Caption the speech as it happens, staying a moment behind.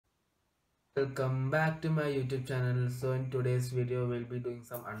Welcome back to my YouTube channel. So in today's video we'll be doing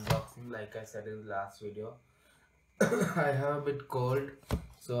some unboxing like I said in the last video. I have a bit cold,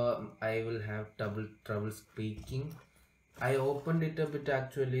 so I will have trouble speaking. I opened it a bit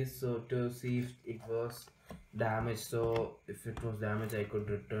actually, so to see if it was damaged. So if it was damaged I could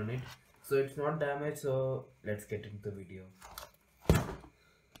return it. So it's not damaged, so let's get into the video.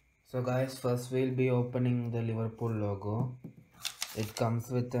 So guys, first we'll be opening the Liverpool logo. It comes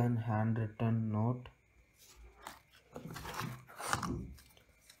with an handwritten note.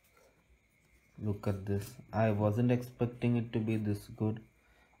 Look at this. I wasn't expecting it to be this good.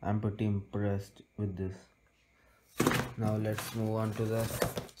 I'm pretty impressed with this. Now let's move on to the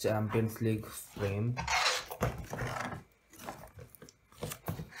Champions League frame.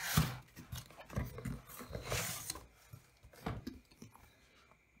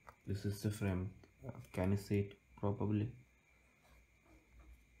 This is the frame. Can you see it properly?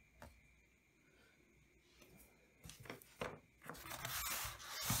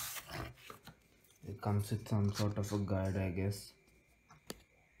 It comes with some sort of a guide, I guess.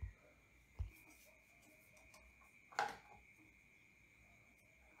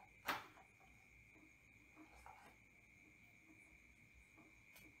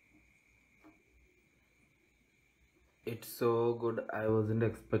 It's so good. I wasn't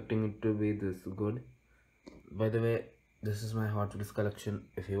expecting it to be this good. By the way, this is my Hot Wheels collection.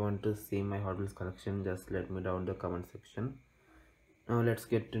 If you want to see my Hot Wheels collection, just let me down in the comment section. Now let's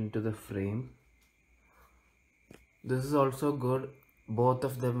get into the frame. This is also good. Both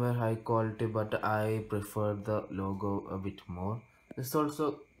of them were high quality, but I prefer the logo a bit more. This is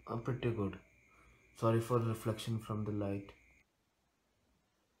also pretty good. Sorry for reflection from the light.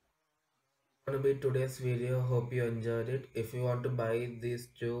 Gonna be today's video. Hope you enjoyed it. If you want to buy these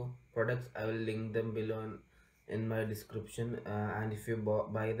two products, I will link them below in my description. And if you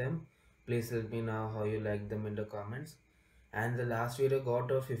buy them, please let me know how you like them in the comments. And the last video got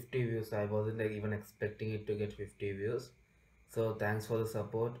 50 views. I wasn't even expecting it to get 50 views. So thanks for the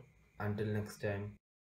support. Until next time.